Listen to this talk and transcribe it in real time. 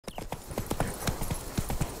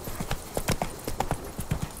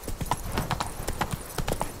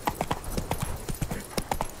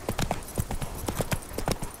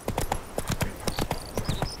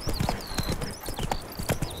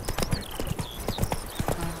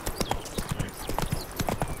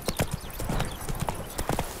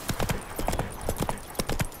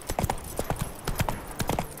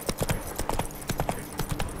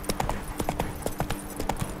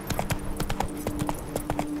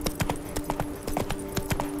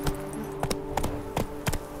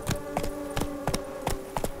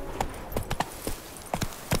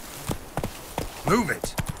Move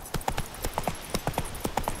it!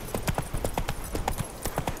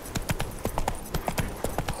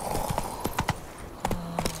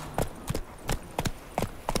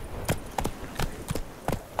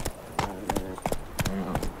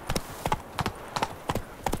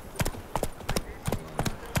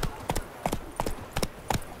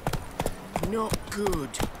 Not good.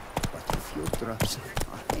 But a few drops of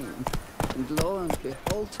wine, and lo and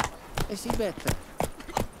behold, I see better.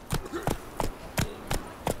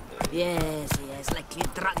 Yes, like you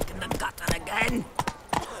drunk in the gutter again.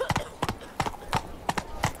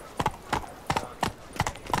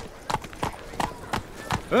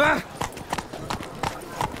 Ah!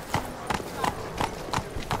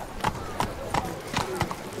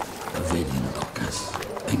 William Lucas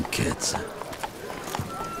and kids.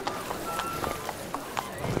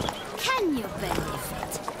 Can you believe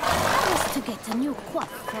it? I was to get a new coif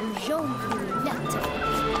from Jean-Louis. I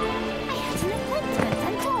had an appointment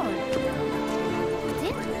and all. But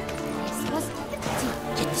in, this was empty.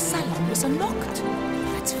 Yet the salon was unlocked.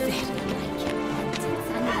 That's very like you. Since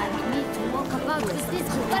unlike me to walk about with this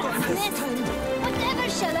bird's nest, whatever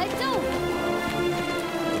shall I do?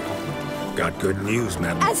 Got good news,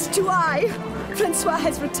 madam. As do I. Francois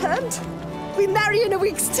has returned. We marry in a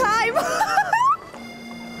week's time.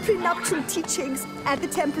 Prenuptial teachings at the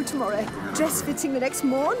temple tomorrow. Dress fitting the next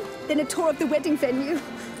morn. Then a tour of the wedding venue.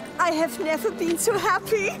 I have never been so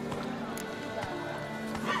happy.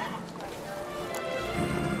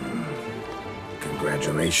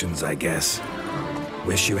 Congratulations, I guess.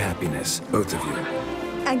 Wish you happiness, both of you.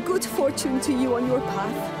 And good fortune to you on your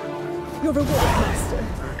path. Your reward, master.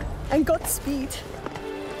 And Godspeed.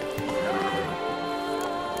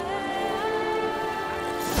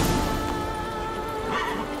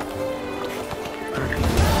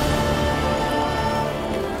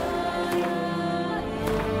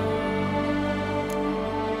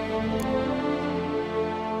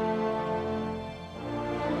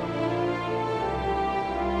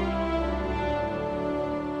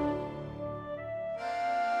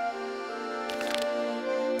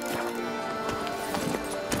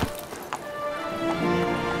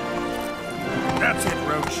 That's it,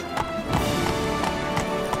 Roach.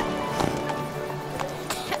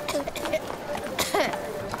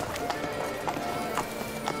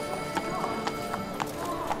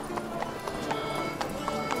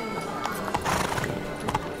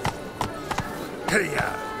 Hey-ya!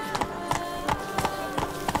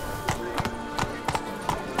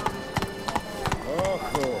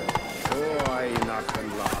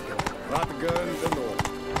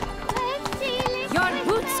 Your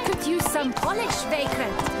boots could use some polish,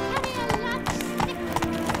 vagrant.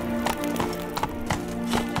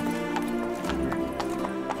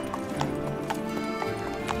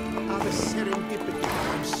 The serendipity.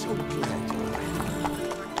 I'm so glad.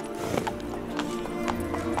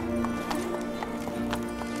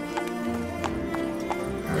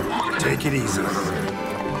 Take it easy.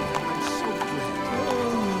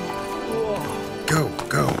 Go,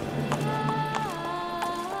 go.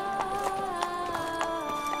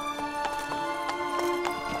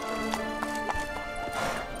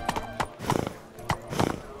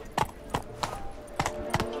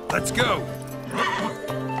 Let's go.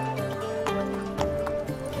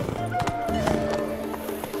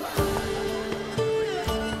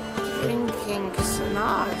 Drinking's an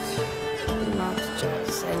art, not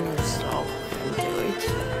just any soul can do it.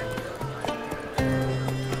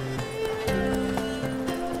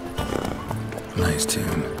 Nice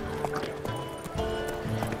tune.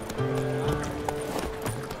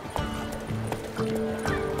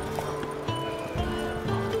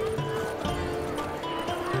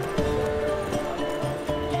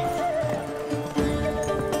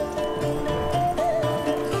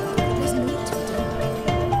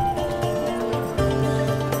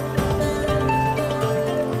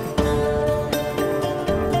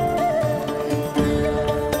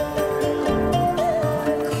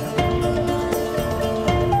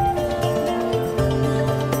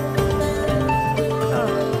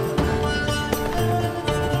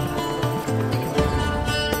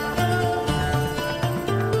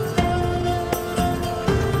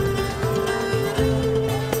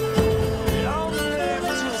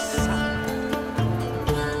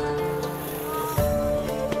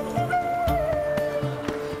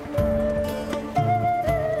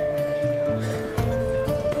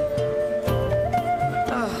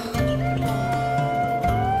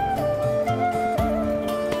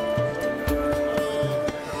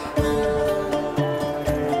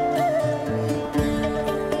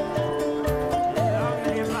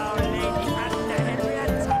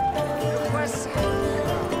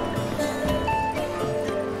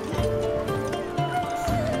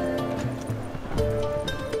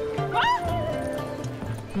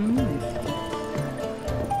 Twisty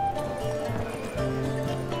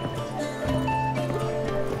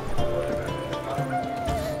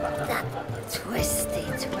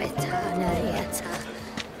Twitter, Henrietta.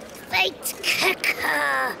 Fate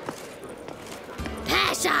kicker!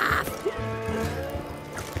 Pass off!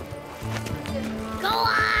 Go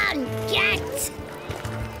on, get!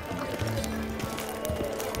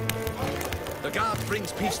 The guard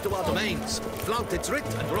brings peace to our domains. Flout its writ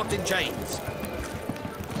and rot in chains.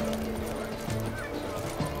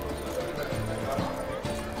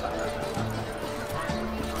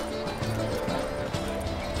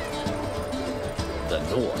 The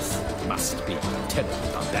North must be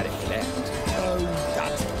tenant barbaric land. Oh,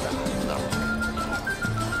 that's enough.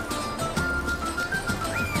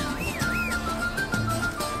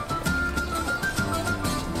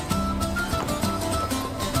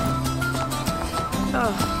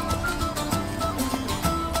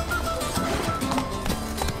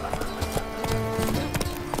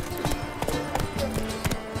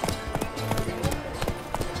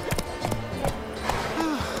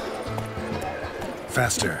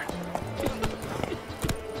 Faster.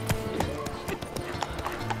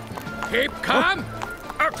 Keep calm!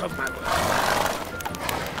 Out of my way!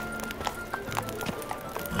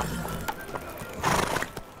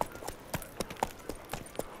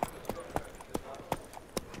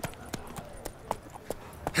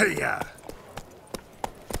 Hey-ya!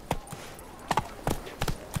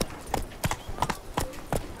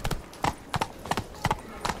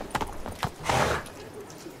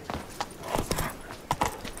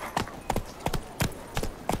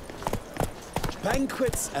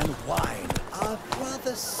 Banquets and wine are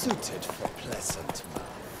rather suited for pleasant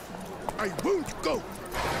mouth. I won't go.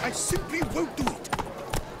 I simply won't do it.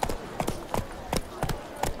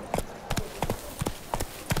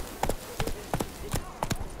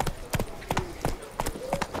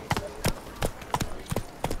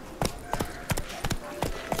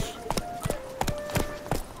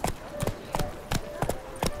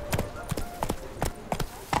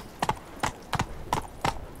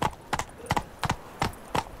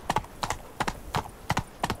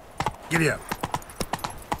 Giddy up.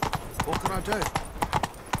 What can I do?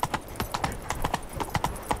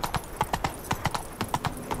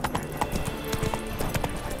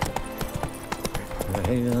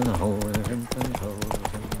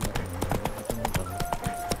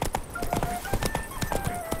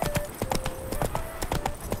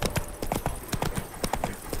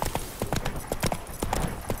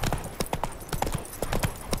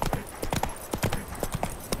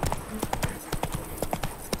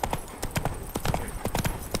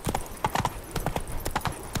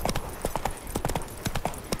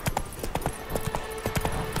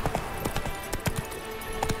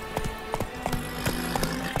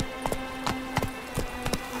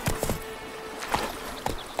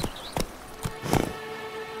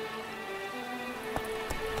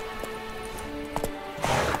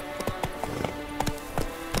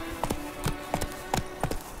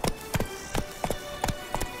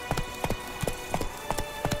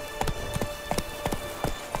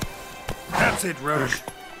 That's it, Roche.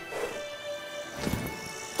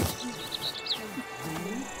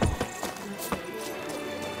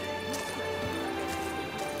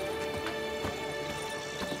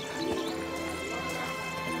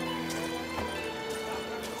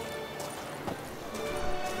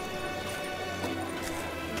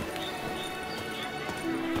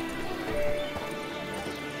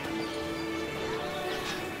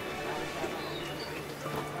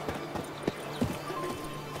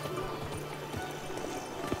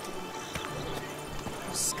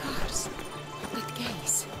 Scars. That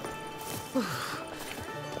gaze. Oh,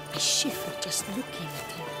 I shiver just looking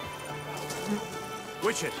at him.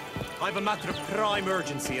 Witcher, I have a matter of prime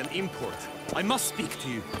urgency and import. I must speak to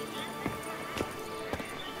you.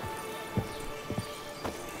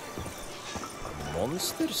 A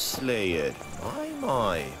monster slayer?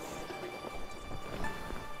 My.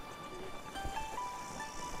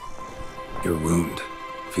 Your wound.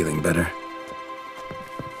 Feeling better?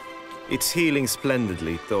 It's healing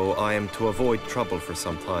splendidly, though I am to avoid trouble for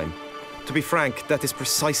some time. To be frank, that is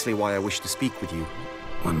precisely why I wish to speak with you.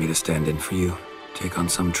 Want me to stand in for you? Take on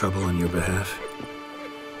some trouble on your behalf?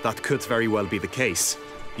 That could very well be the case.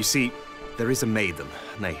 You see, there is a maiden,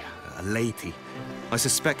 nay, a lady. I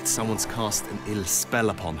suspect someone's cast an ill spell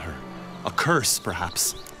upon her. A curse,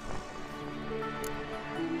 perhaps.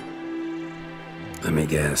 Let me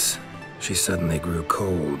guess. She suddenly grew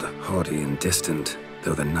cold, haughty, and distant,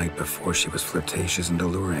 though the night before she was flirtatious and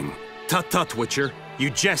alluring. Tut tut, Witcher. You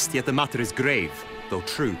jest, yet the matter is grave. Though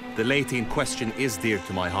true, the lady in question is dear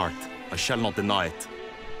to my heart. I shall not deny it.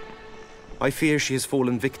 I fear she has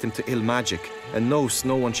fallen victim to ill magic and knows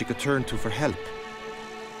no one she could turn to for help.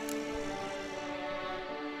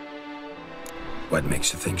 What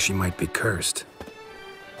makes you think she might be cursed?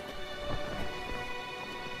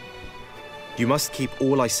 You must keep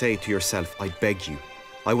all I say to yourself, I beg you.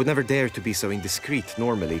 I would never dare to be so indiscreet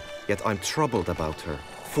normally, yet I'm troubled about her,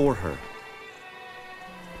 for her.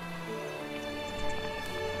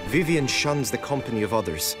 Vivian shuns the company of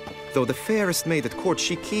others. Though the fairest maid at court,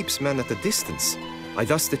 she keeps men at a distance. I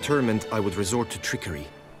thus determined I would resort to trickery.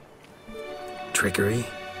 Trickery?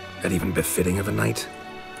 That even befitting of a knight?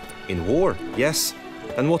 In war, yes.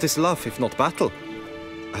 And what is love if not battle?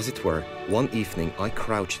 As it were, one evening I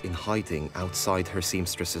crouched in hiding outside her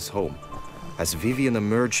seamstress's home. As Vivian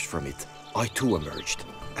emerged from it, I too emerged.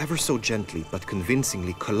 Ever so gently but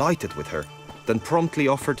convincingly collided with her, then promptly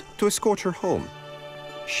offered to escort her home.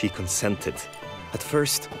 She consented. At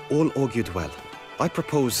first, all augured well. I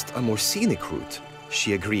proposed a more scenic route.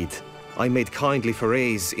 She agreed. I made kindly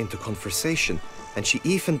forays into conversation, and she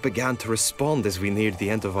even began to respond as we neared the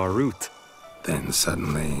end of our route. Then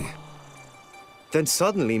suddenly,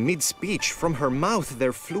 mid-speech, from her mouth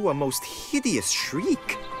there flew a most hideous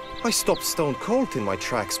shriek. I stopped stone cold in my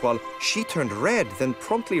tracks while she turned red, then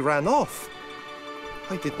promptly ran off.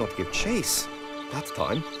 I did not give chase that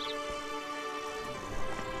time.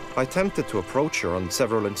 I attempted to approach her on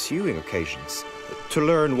several ensuing occasions, to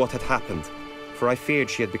learn what had happened, for I feared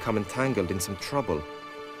she had become entangled in some trouble.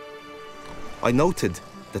 I noted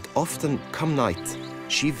that often, come night,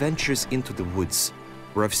 she ventures into the woods,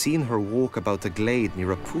 where I've seen her walk about a glade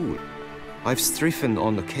near a pool. I've striven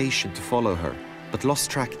on occasion to follow her, but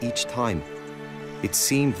lost track each time. It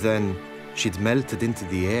seemed then she'd melted into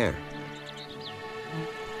the air.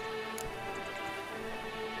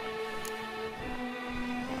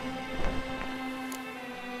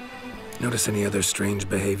 notice any other strange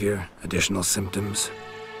behavior, additional symptoms?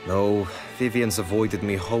 No, Vivian's avoided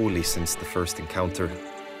me wholly since the first encounter.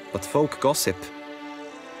 But folk gossip.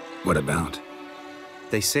 What about?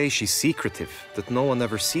 They say she's secretive, that no one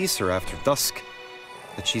ever sees her after dusk,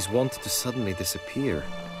 that she's wont to suddenly disappear.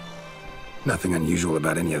 Nothing unusual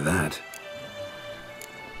about any of that.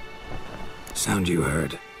 Sound you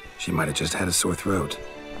heard. She might have just had a sore throat.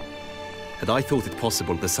 Had I thought it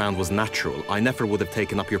possible the sound was natural, I never would have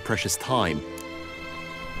taken up your precious time.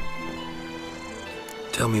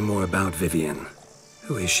 Tell me more about Vivian.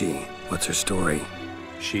 Who is she? What's her story?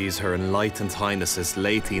 She's Her Enlightened Highness's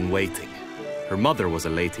lady-in-waiting. Her mother was a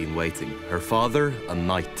lady-in-waiting, her father a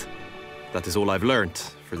knight. That is all I've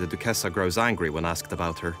learnt, for the Duchessa grows angry when asked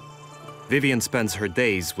about her. Vivian spends her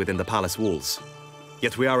days within the palace walls.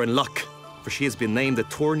 Yet we are in luck, for she has been named the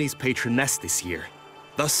tourney's patroness this year.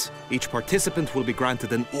 Thus, each participant will be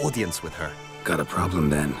granted an audience with her. Got a problem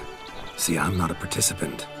then. See, I'm not a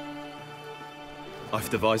participant. I've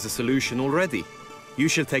devised a solution already. You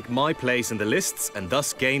shall take my place in the lists and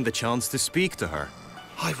thus gain the chance to speak to her.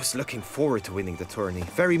 I was looking forward to winning the tourney,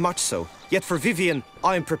 very much so. Yet for Vivian,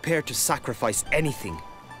 I am prepared to sacrifice anything.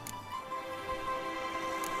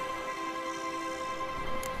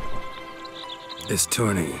 This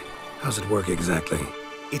tourney, how's it work exactly?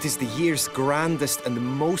 It is the year's grandest and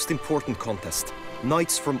most important contest.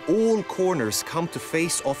 Knights from all corners come to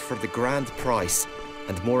face off for the grand prize,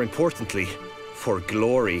 and more importantly, for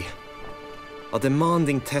glory. A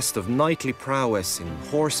demanding test of knightly prowess in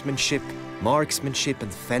horsemanship, marksmanship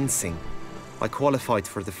and fencing. I qualified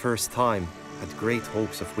for the first time, had great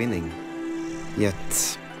hopes of winning.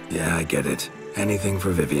 Yet... Yeah, I get it. Anything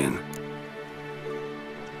for Vivian.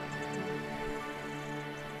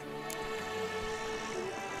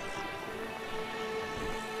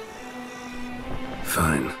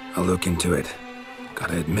 Fine, I'll look into it.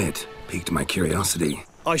 Gotta admit, piqued my curiosity.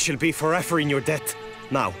 I shall be forever in your debt.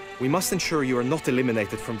 Now, we must ensure you are not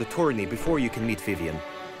eliminated from the tourney before you can meet Vivian.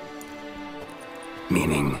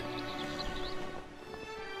 Meaning?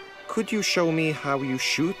 Could you show me how you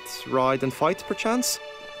shoot, ride and fight, perchance?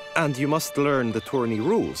 And you must learn the tourney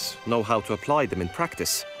rules, know how to apply them in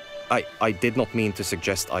practice. I did not mean to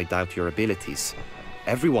suggest I doubt your abilities.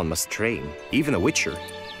 Everyone must train, even a witcher.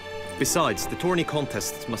 Besides, the tourney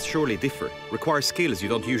contests must surely differ, require skills you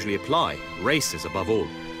don't usually apply, races above all.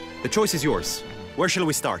 The choice is yours. Where shall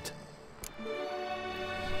we start?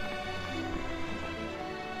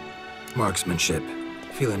 Marksmanship.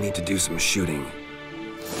 Feel I need to do some shooting.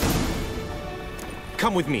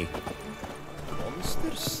 Come with me.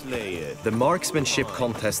 Monster Slayer. The marksmanship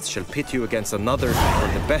contest shall pit you against another for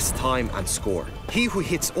the best time and score. He who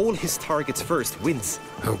hits all his targets first wins.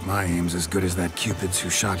 Hope my aim's as good as that Cupid's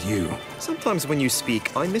who shot you. Sometimes when you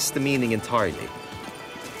speak, I miss the meaning entirely.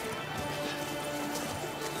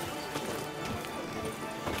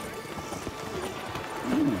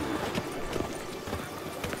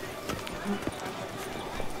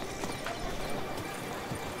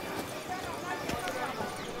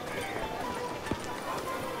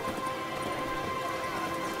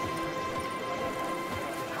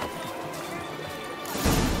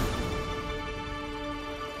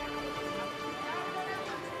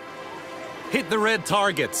 the red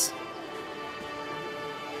targets.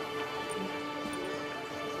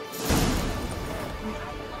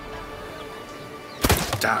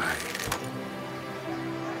 Die.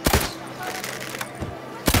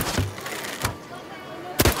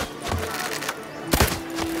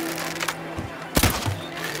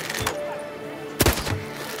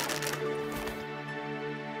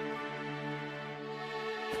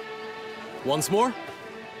 Once more.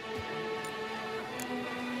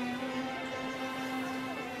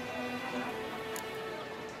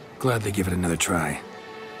 Gladly give it another try.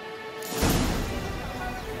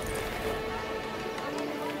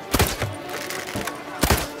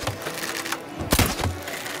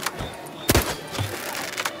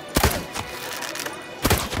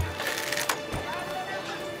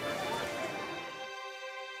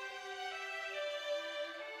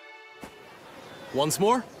 Once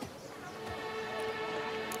more.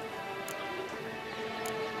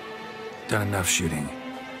 Done enough shooting.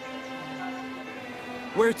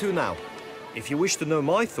 Where to now? If you wish to know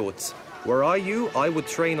my thoughts, were I you, I would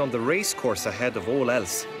train on the race course ahead of all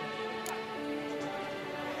else.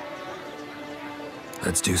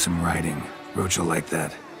 Let's do some riding. Roach will like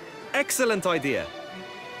that. Excellent idea.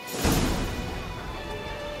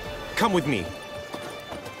 Come with me.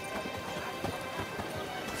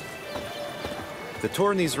 The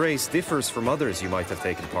tourney's race differs from others you might have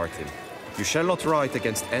taken part in. You shall not ride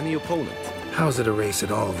against any opponent. How's it a race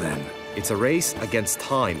at all, then? It's a race against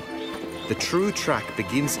time. The true track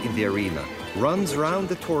begins in the arena, runs round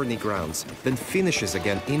the tourney grounds, then finishes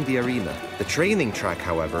again in the arena. The training track,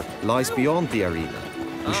 however, lies beyond the arena.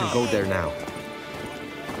 We shall go there now.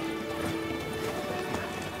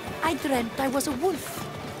 I dreamt I was a wolf.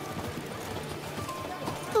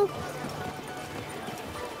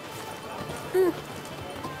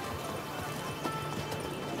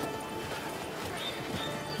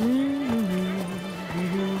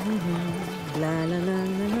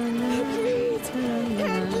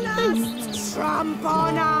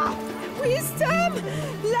 Rampana! Wisdom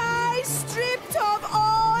lies stripped of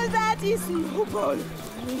all that is noble.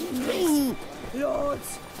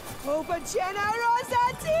 Lords, over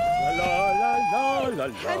generosity!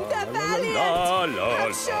 And the valiant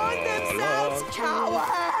have shown themselves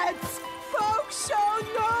cowards! Folks show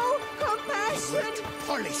no compassion!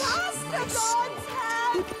 Thus the gods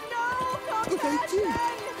have no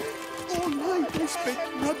compassion! All night I spent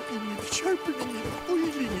rubbing it, sharpening it,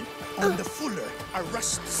 oiling it. On the fuller, a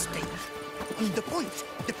rust stain. On the point,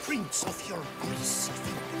 the prints of your greasy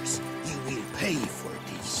fingers. You will pay for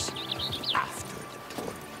this after the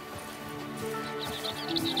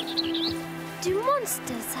tourney. Do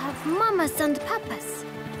monsters have mamas and papas?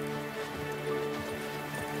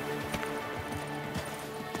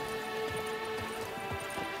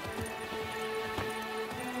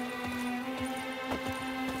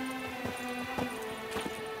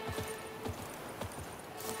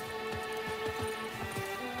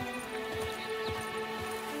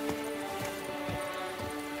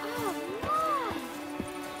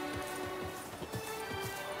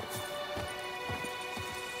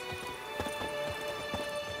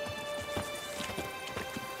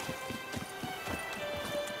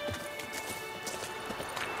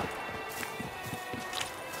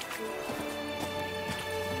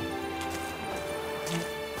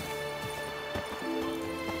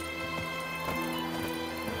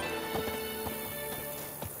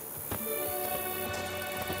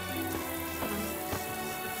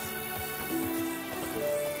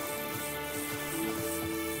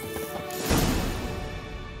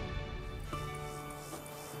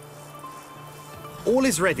 All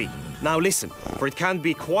is ready. Now listen, for it can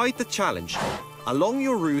be quite a challenge. Along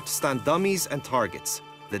your route stand dummies and targets.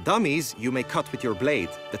 The dummies you may cut with your blade.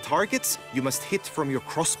 The targets you must hit from your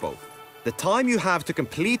crossbow. The time you have to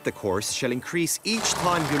complete the course shall increase each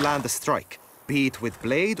time you land a strike, be it with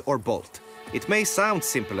blade or bolt. It may sound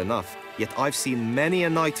simple enough, yet I've seen many a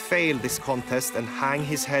knight fail this contest and hang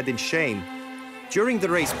his head in shame. During the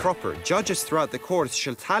race proper, judges throughout the course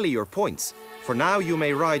shall tally your points. For now you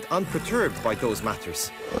may ride unperturbed by those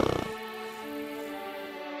matters.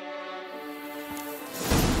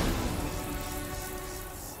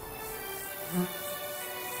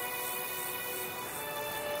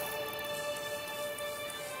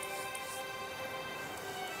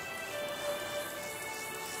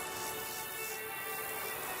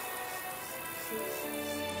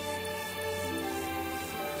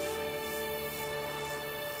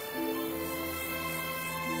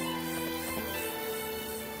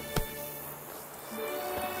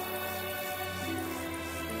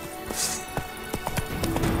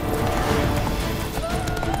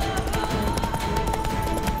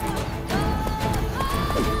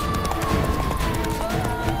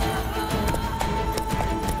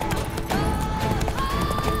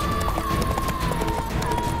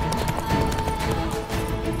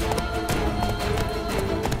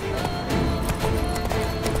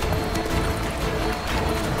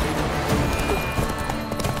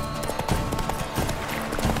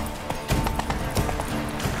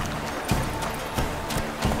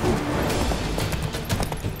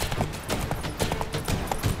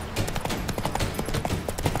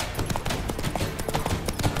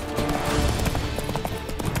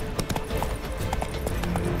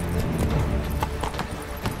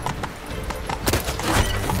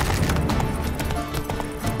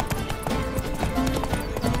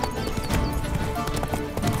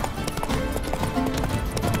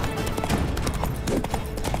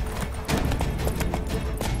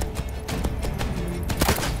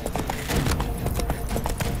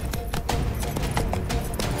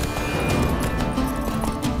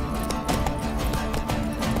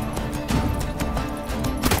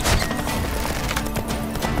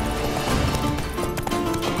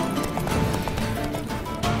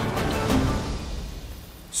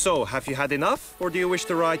 So, have you had enough, or do you wish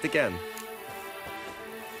to ride again?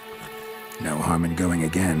 No harm in going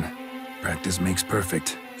again. Practice makes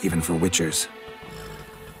perfect, even for witchers.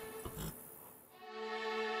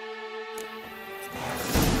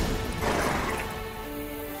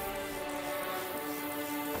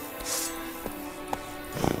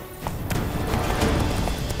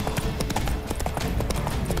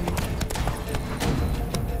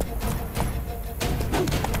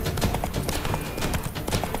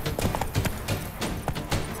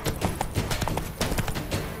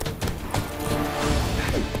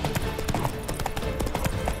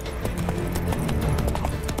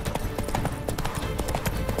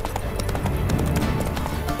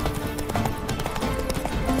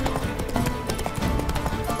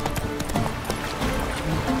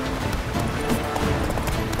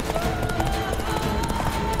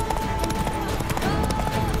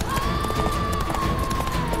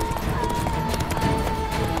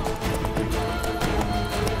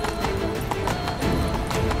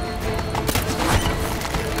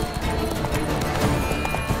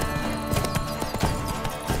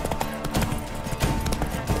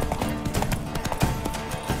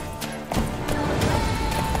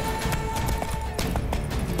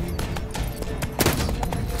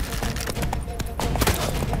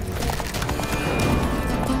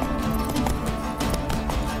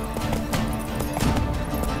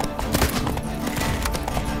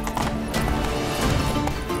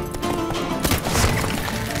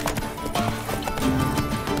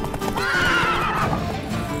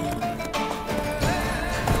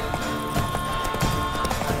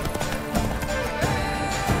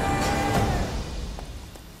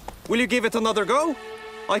 Will you give it another go?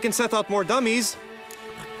 I can set out more dummies.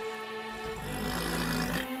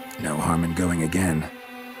 No harm in going again.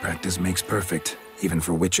 Practice makes perfect, even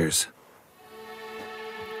for witchers.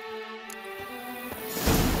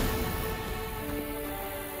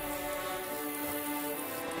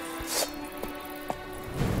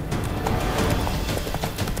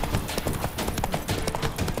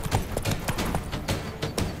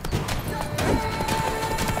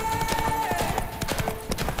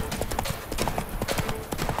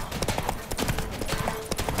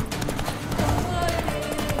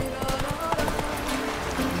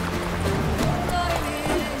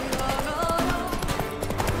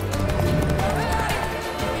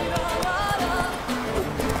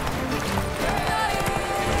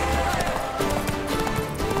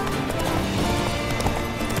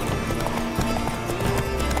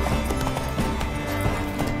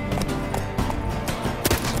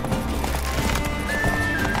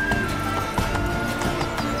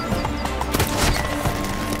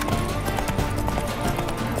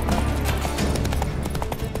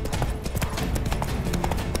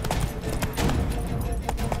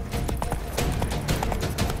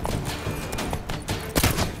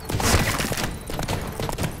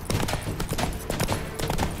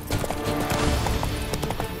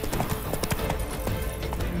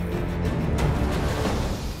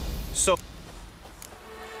 So...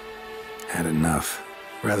 Had enough.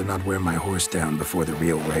 Rather not wear my horse down before the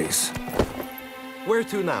real race. Where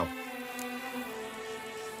to now?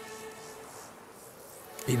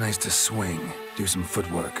 Be nice to swing, do some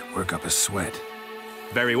footwork, work up a sweat.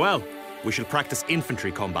 Very well. We shall practice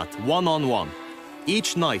infantry combat, one-on-one.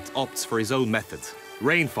 Each knight opts for his own method.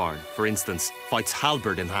 Rainfarn, for instance, fights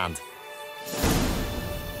halberd in hand.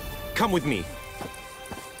 Come with me.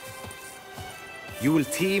 You will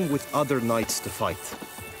team with other knights to fight.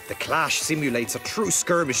 The clash simulates a true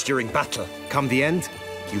skirmish during battle. Come the end,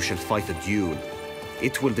 you shall fight a duel.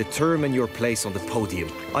 It will determine your place on the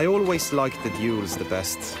podium. I always liked the duels the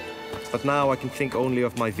best, but now I can think only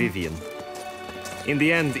of my Vivian. In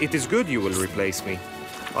the end, it is good you will replace me.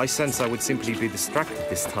 I sense I would simply be distracted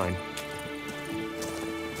this time.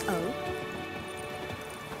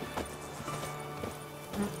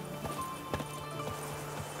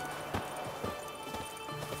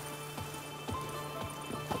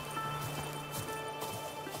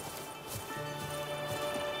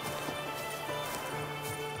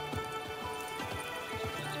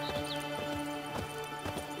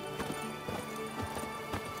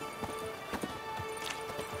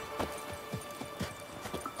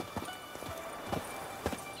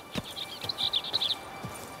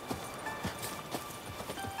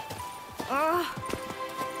 Oh?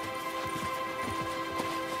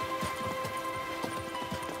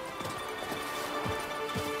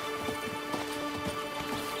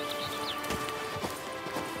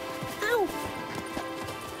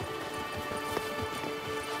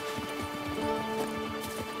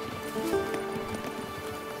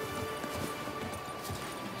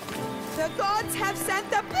 The gods have sent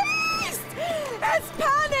the beast as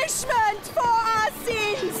punishment for our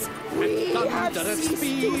sins. We have Thunder and ceased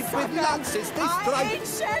speed to with succor lances they our strike.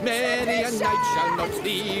 ancient Many a knight shall not tradition.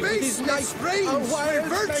 leave with his Baseless life. reigns A where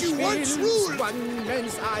wild virtue flesh once fills ruled. one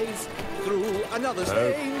man's eyes through another's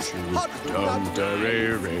veins. Hot blood.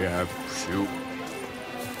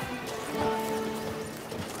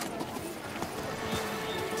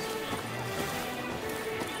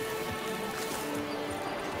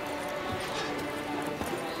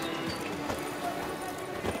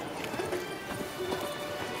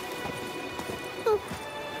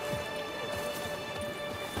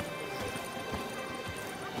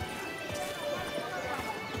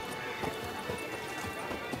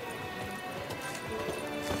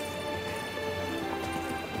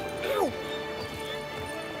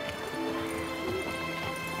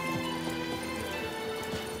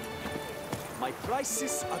 My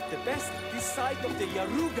prices are the best this side of the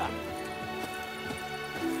Yaruga.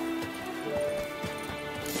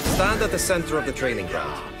 Stand at the center of the training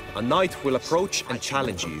ground. A knight will approach and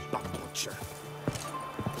challenge you.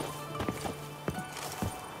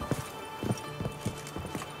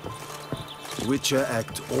 Witcher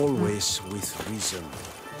act always with reason.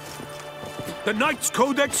 The Knight's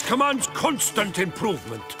Codex commands constant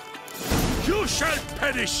improvement. You shall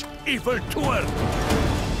perish, evildoer!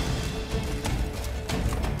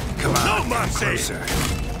 Come on, No mercy! closer.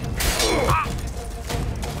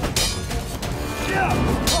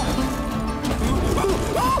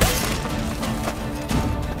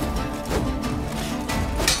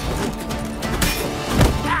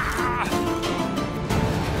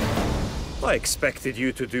 I expected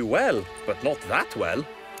you to do well, but not that well.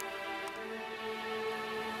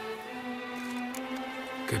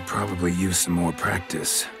 Could probably use some more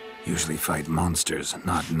practice. Usually fight monsters,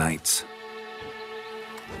 not knights.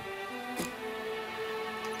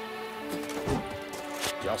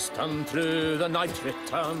 Just unto the knight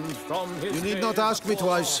returned from his. You need not ask me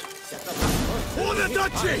twice. For the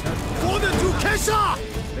duchy! For the Duchessa!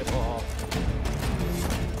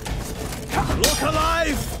 Look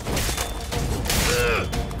alive!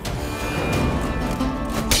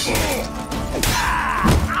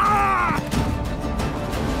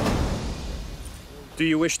 Do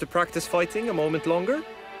you wish to practice fighting a moment longer?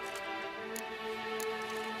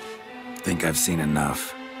 Think I've seen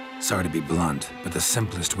enough. Sorry to be blunt, but the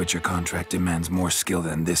simplest Witcher contract demands more skill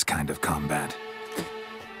than this kind of combat.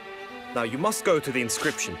 Now you must go to the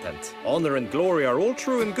inscription tent. Honor and glory are all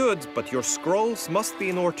true and good, but your scrolls must be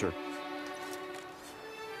in order.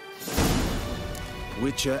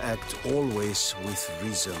 Witcher act always with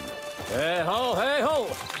reason. Hey ho, hey ho!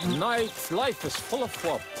 Knight's life is full of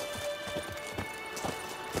flop.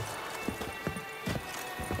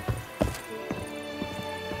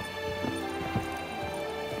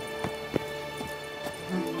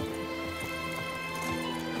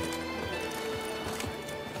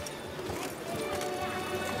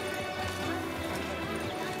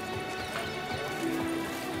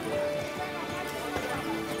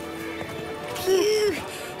 Phew,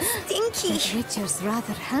 stinky. The Witcher's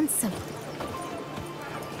rather handsome.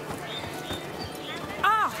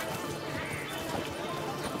 Ah!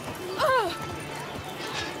 Ah!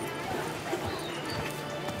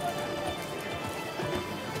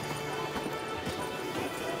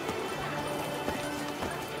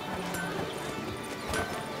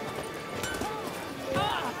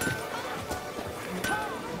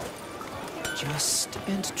 Just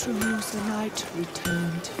and true, the knight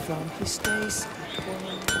returned from his days at war.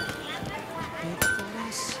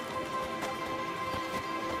 Nevertheless.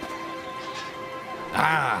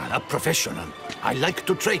 Ah, a professional. I like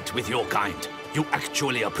to trade with your kind. You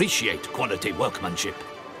actually appreciate quality workmanship.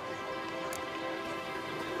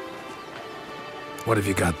 What have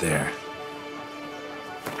you got there?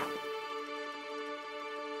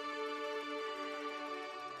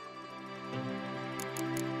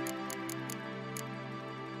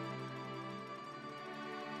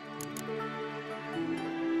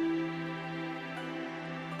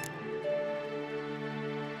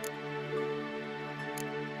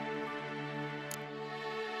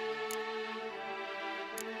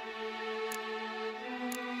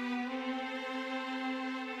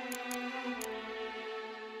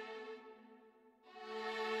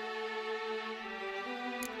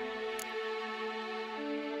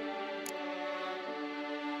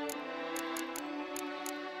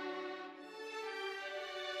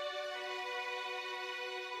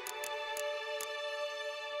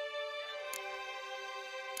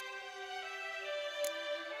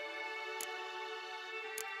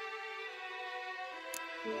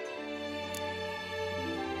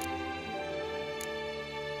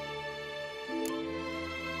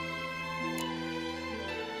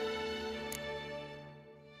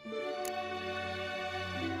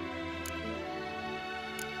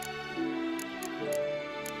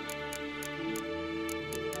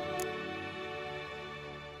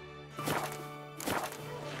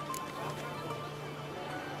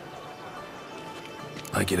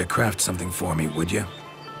 like you to craft something for me, would you?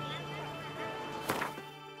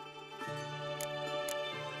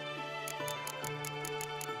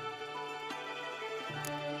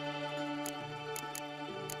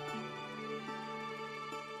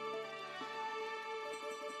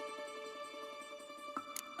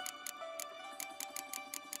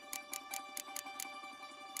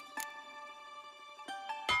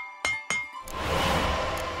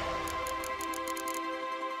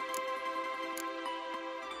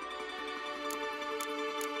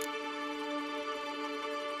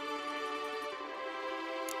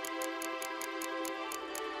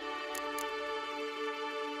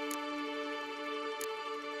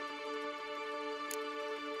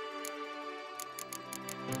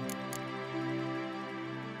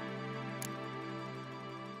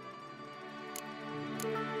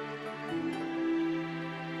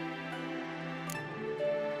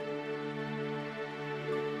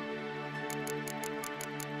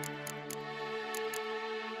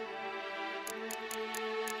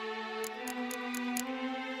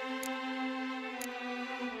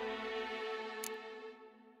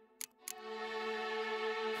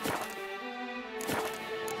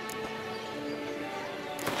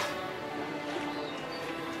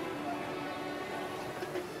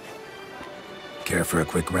 Care for a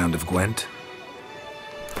quick round of Gwent?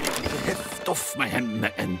 Heft off my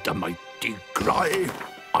hand and a mighty cry.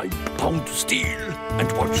 I pound steel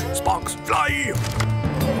and watch sparks fly.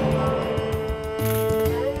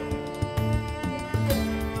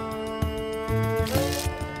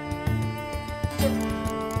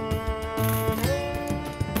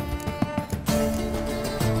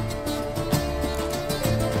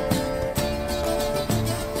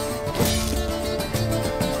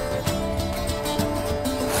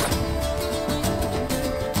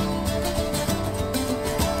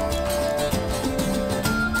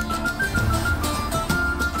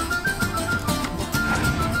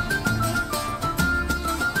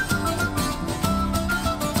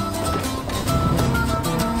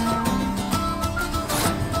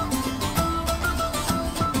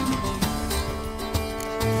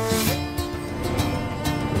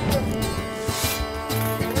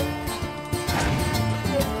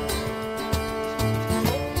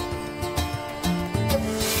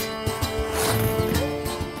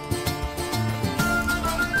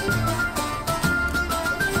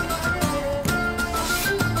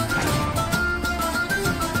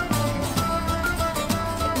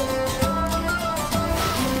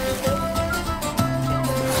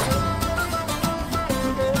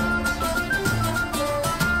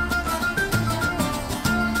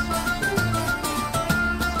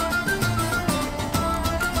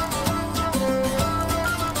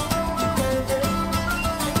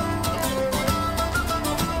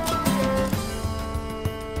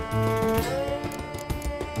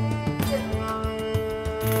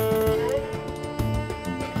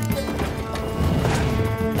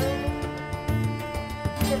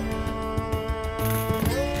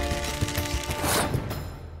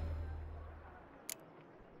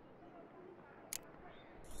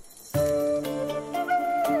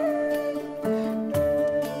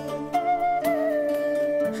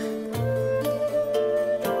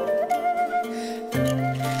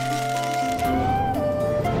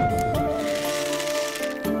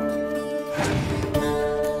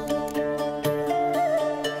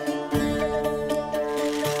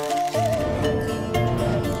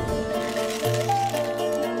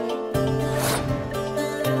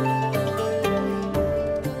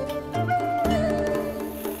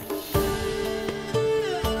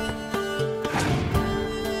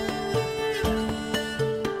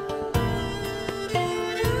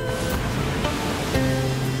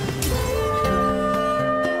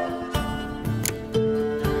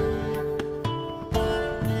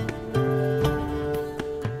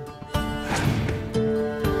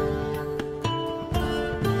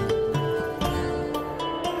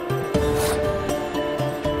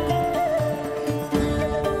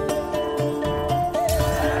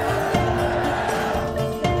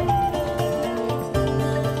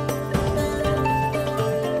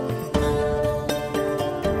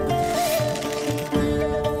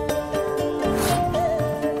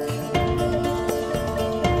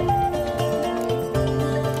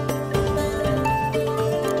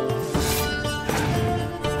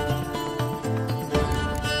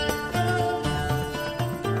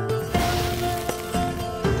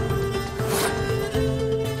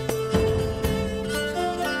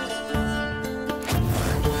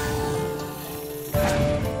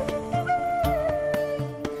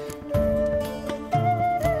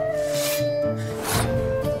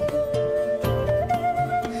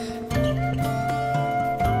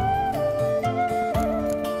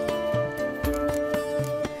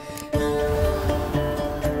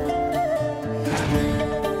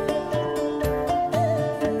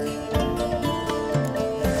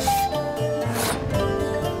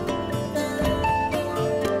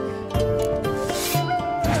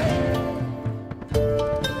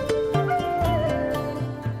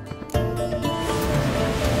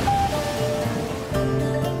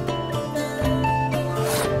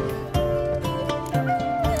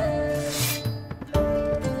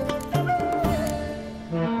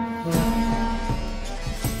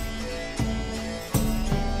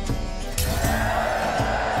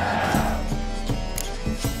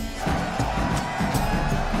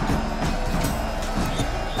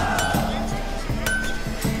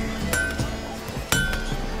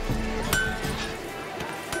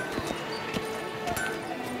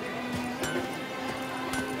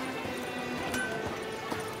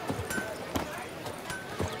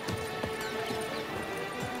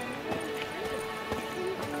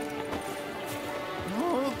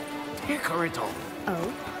 decorator.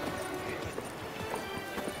 Oh?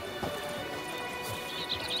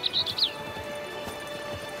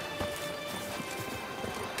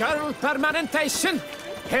 Girl permanentation.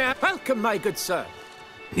 Here, welcome, my good sir.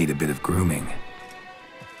 Need a bit of grooming.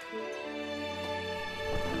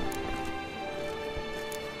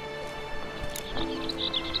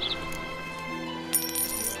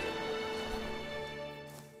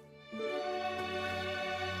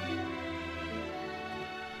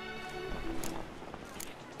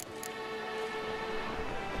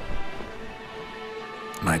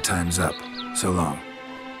 My time's up. So long.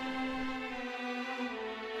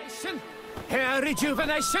 Hair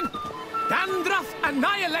rejuvenation. Dandruff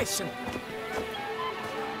annihilation.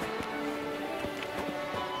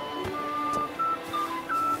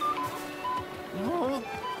 No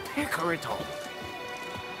decorator.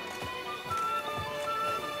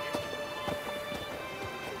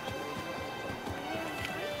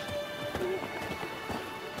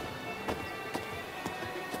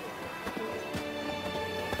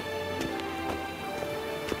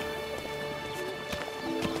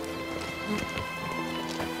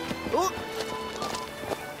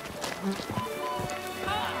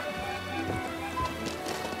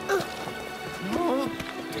 No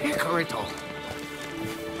decorator.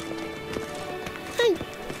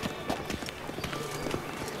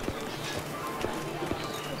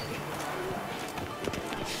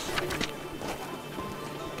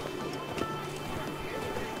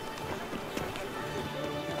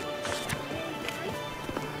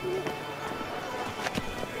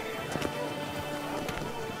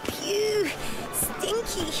 Phew,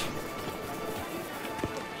 stinky.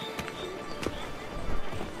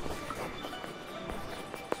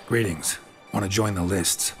 Greetings. Want to join the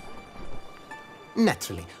lists?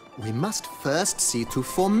 Naturally, we must first see to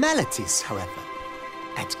formalities, however.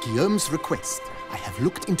 At Guillaume's request, I have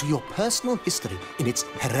looked into your personal history in its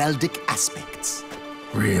heraldic aspects.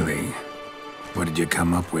 Really? What did you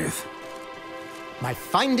come up with? My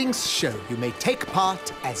findings show you may take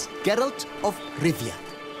part as Geralt of Rivia.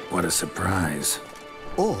 What a surprise.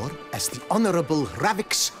 Or as the Honorable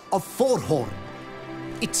Ravix of Forhorn.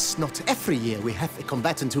 It's not every year we have a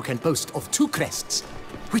combatant who can boast of 2 crests.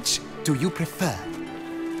 Which do you prefer?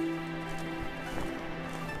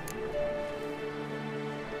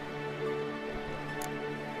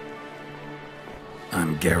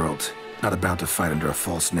 I'm Geralt, not about to fight under a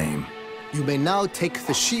false name. You may now take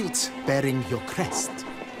the shield bearing your crest.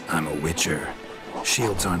 I'm a witcher.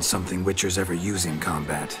 Shields aren't something witchers ever use in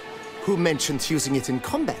combat. Who mentioned using it in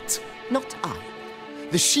combat? Not I.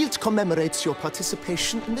 The shield commemorates your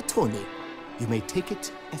participation in the tourney. You may take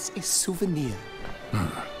it as a souvenir.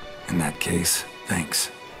 In that case,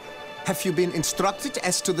 thanks. Have you been instructed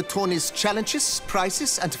as to the tourney's challenges,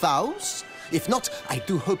 prizes, and vows? If not, I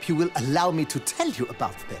do hope you will allow me to tell you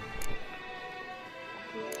about them.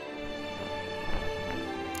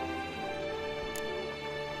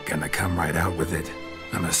 Gonna come right out with it.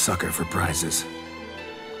 I'm a sucker for prizes.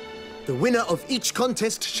 The winner of each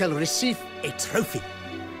contest shall receive a trophy.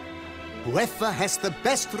 Whoever has the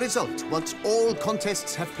best result once all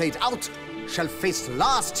contests have played out shall face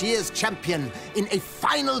last year's champion in a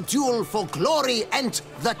final duel for glory and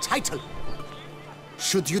the title.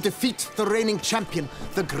 Should you defeat the reigning champion,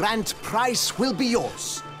 the grand prize will be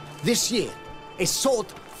yours. This year, a sword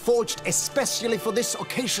forged especially for this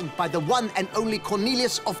occasion by the one and only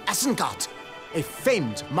Cornelius of Isengard, a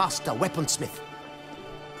famed master weaponsmith.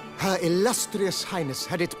 Her illustrious highness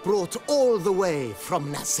had it brought all the way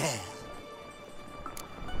from Nazaire.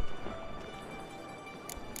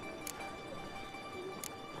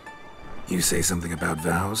 You say something about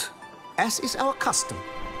vows? As is our custom,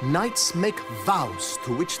 knights make vows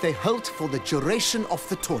to which they hold for the duration of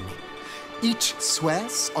the tourney. Each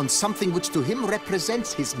swears on something which to him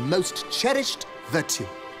represents his most cherished virtue.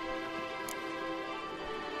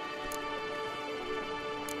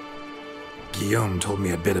 Guillaume told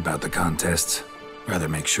me a bit about the contests. Rather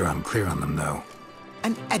make sure I'm clear on them, though.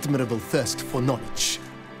 An admirable thirst for knowledge.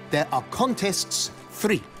 There are contests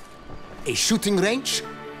 3. A shooting range,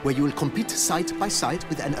 where you will compete side by side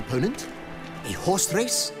with an opponent. A horse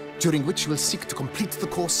race, during which you will seek to complete the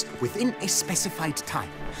course within a specified time.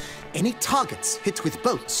 Any targets hit with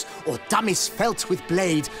bolts or dummies felt with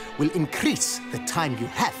blade will increase the time you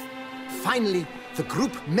have. Finally, the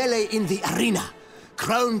group melee in the arena,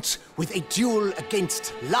 crowned with a duel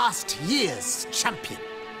against last year's champion.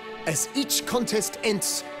 As each contest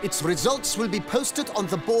ends, its results will be posted on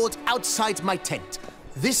the board outside my tent.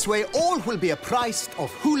 This way, all will be apprised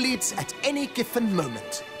of who leads at any given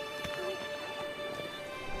moment.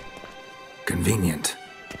 Convenient.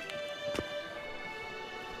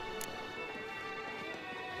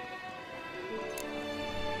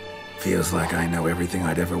 Feels like I know everything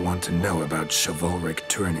I'd ever want to know about chivalric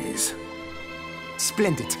tourneys.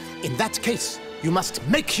 Splendid. In that case, you must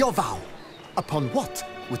make your vow. Upon what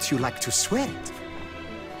would you like to swear it?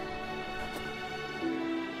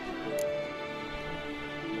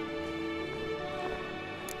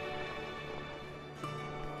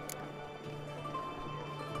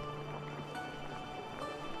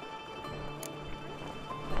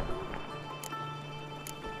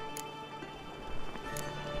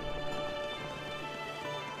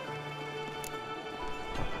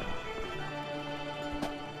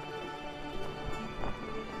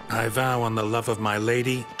 I vow on the love of my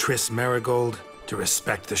lady, Triss Marigold, to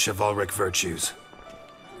respect the chivalric virtues.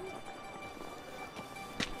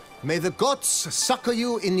 May the gods succor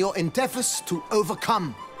you in your endeavors to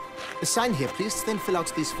overcome. Sign here, please, then fill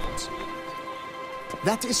out these forms.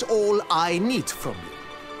 That is all I need from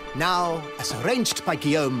you. Now, as arranged by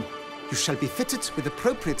Guillaume, you shall be fitted with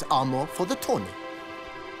appropriate armor for the tourney.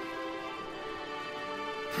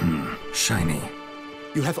 Shiny.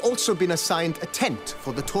 You have also been assigned a tent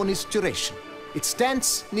for the tourney's duration. It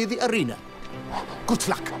stands near the arena. Good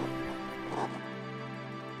luck.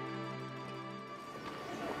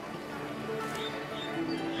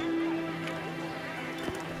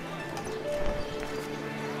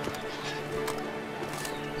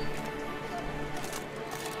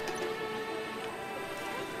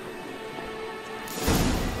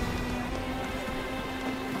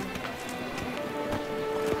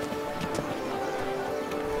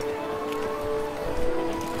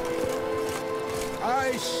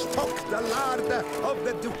 I stock the larder of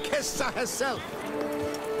the Duchessa herself.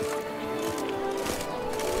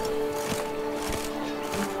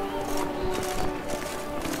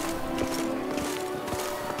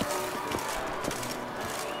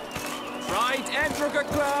 Fried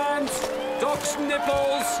entrecot glands, duck's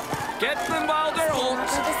nipples, get them while they're hot,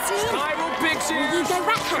 spiral pixies,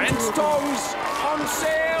 French tongues, on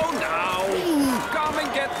sale now. Come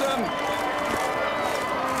and get them.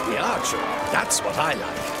 The archer, that's what I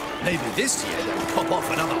like. Maybe this year they'll pop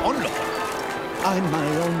off another onlooker. I'm my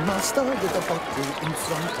own master with a bottle in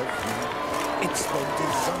front of me. It's the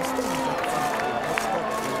disaster that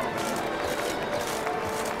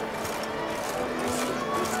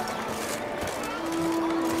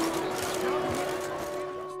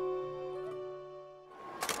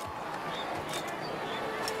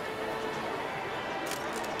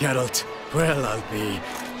Geralt, well, I'll be.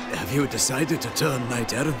 Have you decided to turn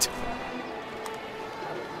knight-errant?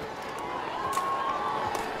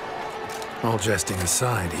 All jesting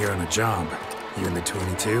aside, here on the job. You in the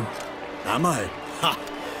tourney too? Am I? Ha!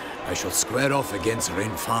 I shall square off against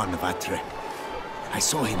Renfan Vatre. I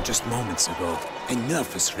saw him just moments ago. A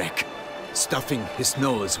nervous wreck. Stuffing his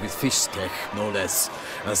nose with fish steak, no less.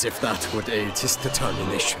 As if that would aid his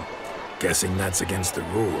determination. Guessing that's against the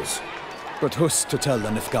rules. But who's to tell the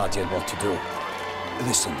Nilfgaardian what to do?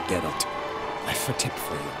 Listen, Geralt. I've a tip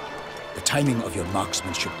for you. The timing of your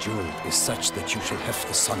marksmanship duel is such that you shall have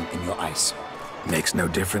the sun in your eyes. Makes no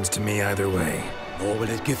difference to me either way. Nor will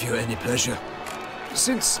it give you any pleasure.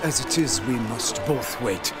 Since, as it is, we must both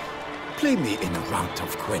wait, play me in a round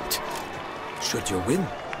of Gwent. Should you win,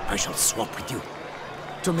 I shall swap with you.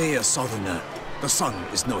 To me, a southerner, the sun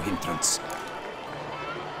is no hindrance.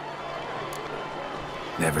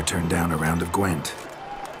 Never turn down a round of Gwent.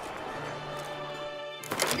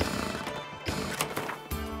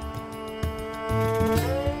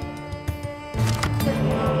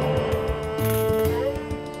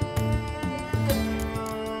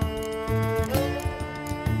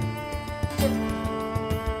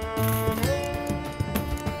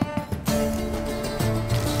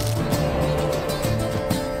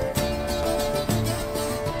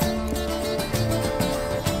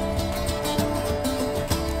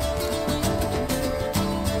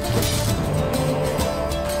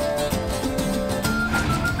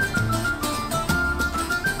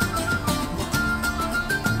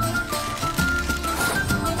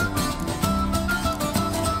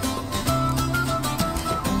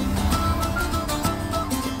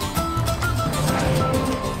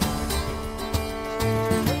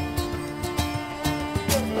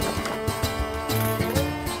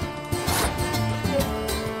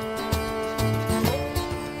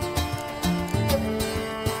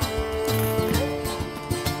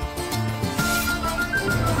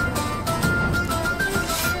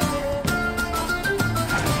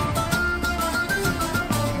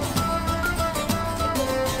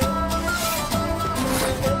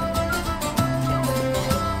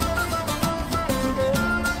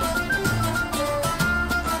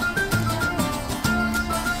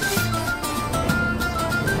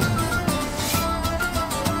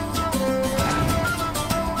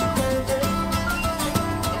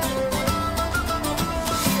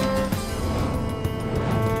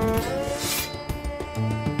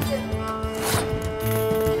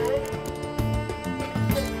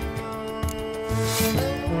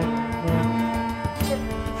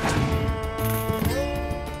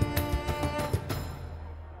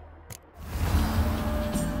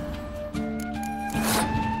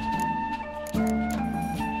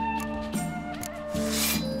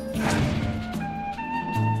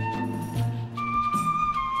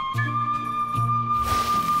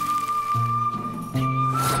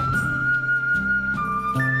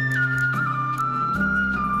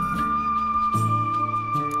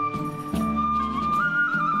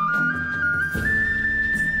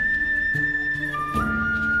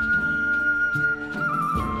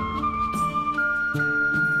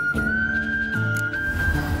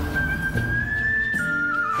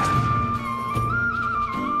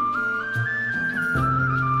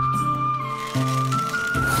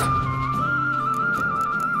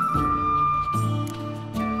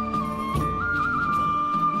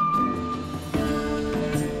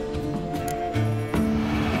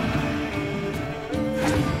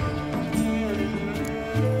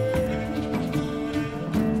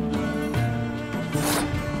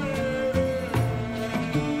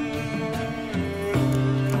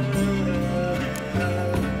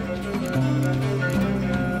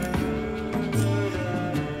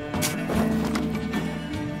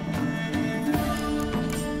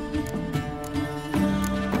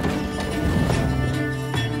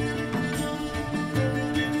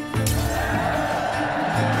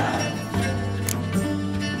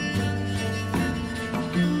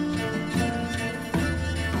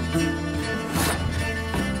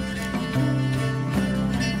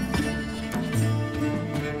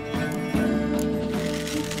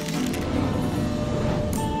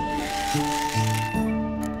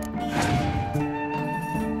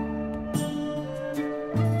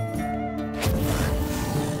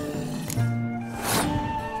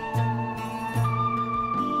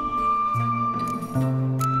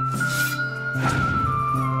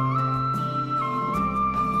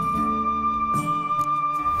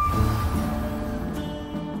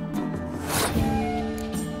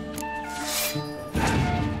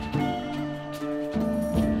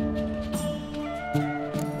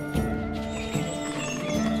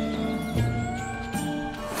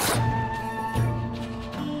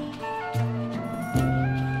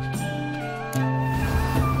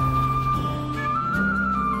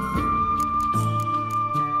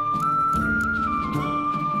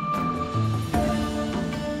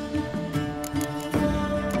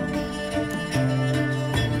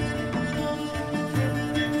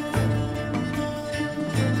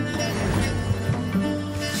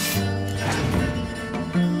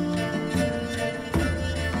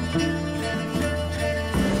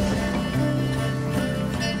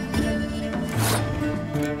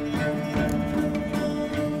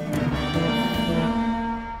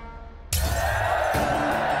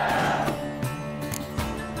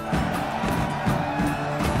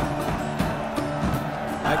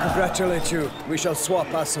 congratulate you. We shall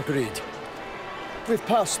swap as agreed. We've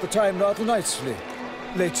passed the time rather nicely.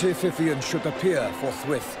 Lady Vivian should appear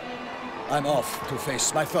forthwith. I'm off to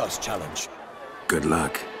face my first challenge. Good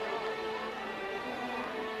luck.